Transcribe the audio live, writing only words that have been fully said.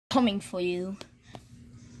Coming for you.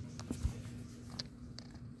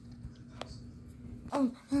 My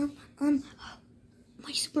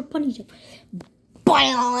super bunnies are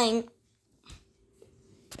boiling.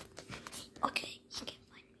 Okay, you can't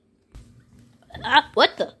find me.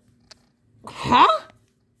 What the? Huh?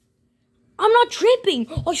 I'm not tripping.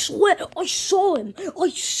 I swear, I saw him. I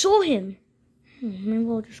saw him. Maybe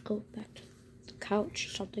I'll just go back to the couch or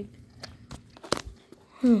something.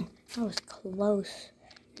 That was close.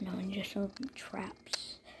 No, and just open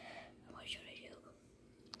traps. What should I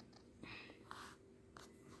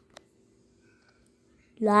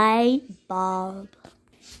do? Light bulb.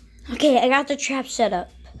 Okay, I got the trap set up.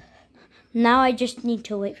 Now I just need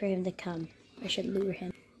to wait for him to come. I should lure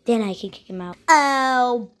him. Then I can kick him out.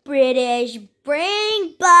 Oh, British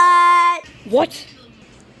brain butt! What?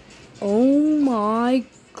 Oh my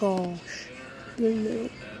gosh. The little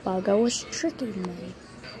bugger was tricking me.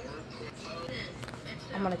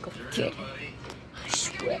 I'm gonna go get him. I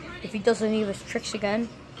swear. If he does any of his tricks again,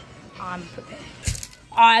 I'm prepared.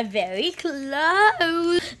 I'm very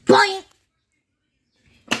close. Boing!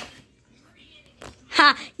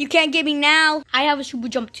 Ha! You can't get me now. I have a super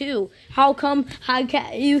jump too. How come I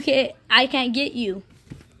can't get you?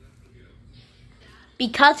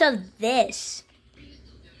 Because of this.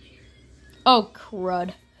 Oh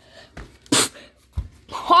crud.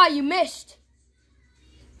 Ha! You missed.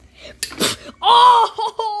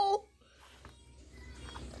 Oh!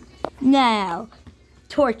 Now,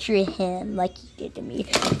 torture him like you did to me.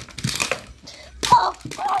 Oh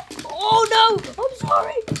no! I'm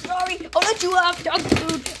sorry. I'll let you have dog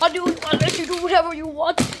food. I'll let you do whatever you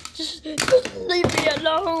want. Just leave me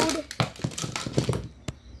alone.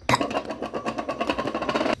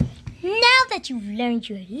 Now that you've learned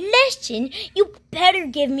your lesson, you better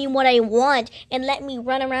give me what I want and let me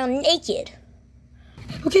run around naked.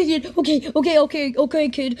 Okay, kid. Okay,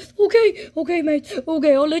 kid. Okay, mate.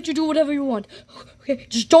 Okay, I'll let you do whatever you want. Okay,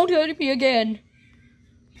 just don't hurt me again.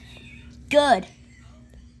 Good.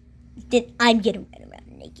 Then I'm gonna run around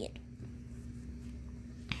naked.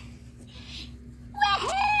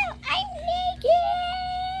 Woohoo! I'm naked.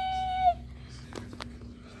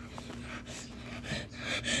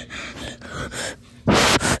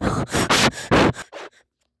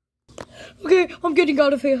 Okay, I'm getting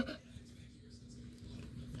out of here.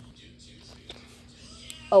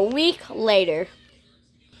 A week later.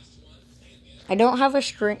 I don't have a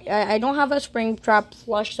spring trap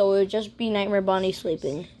flush, so it would just be Nightmare Bonnie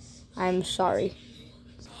sleeping. I'm sorry.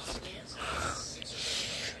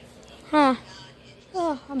 Huh.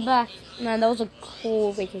 Oh, I'm back. Man, that was a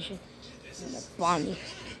cool vacation. Bonnie.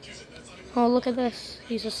 Oh, look at this.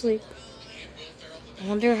 He's asleep. I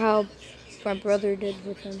wonder how my brother did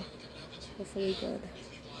with him. Hopefully good.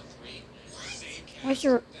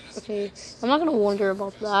 Okay, I'm not gonna wonder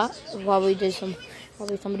about that. Probably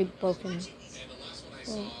somebody broke him.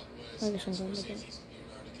 Well, I guess I'm going to do it.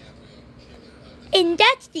 And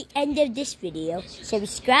that's the end of this video.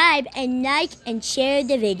 Subscribe and like and share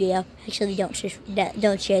the video. Actually, don't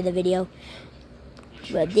share the video.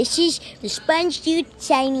 Well, this is the Sponge Dude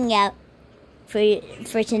signing out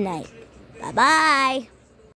for tonight. Bye bye.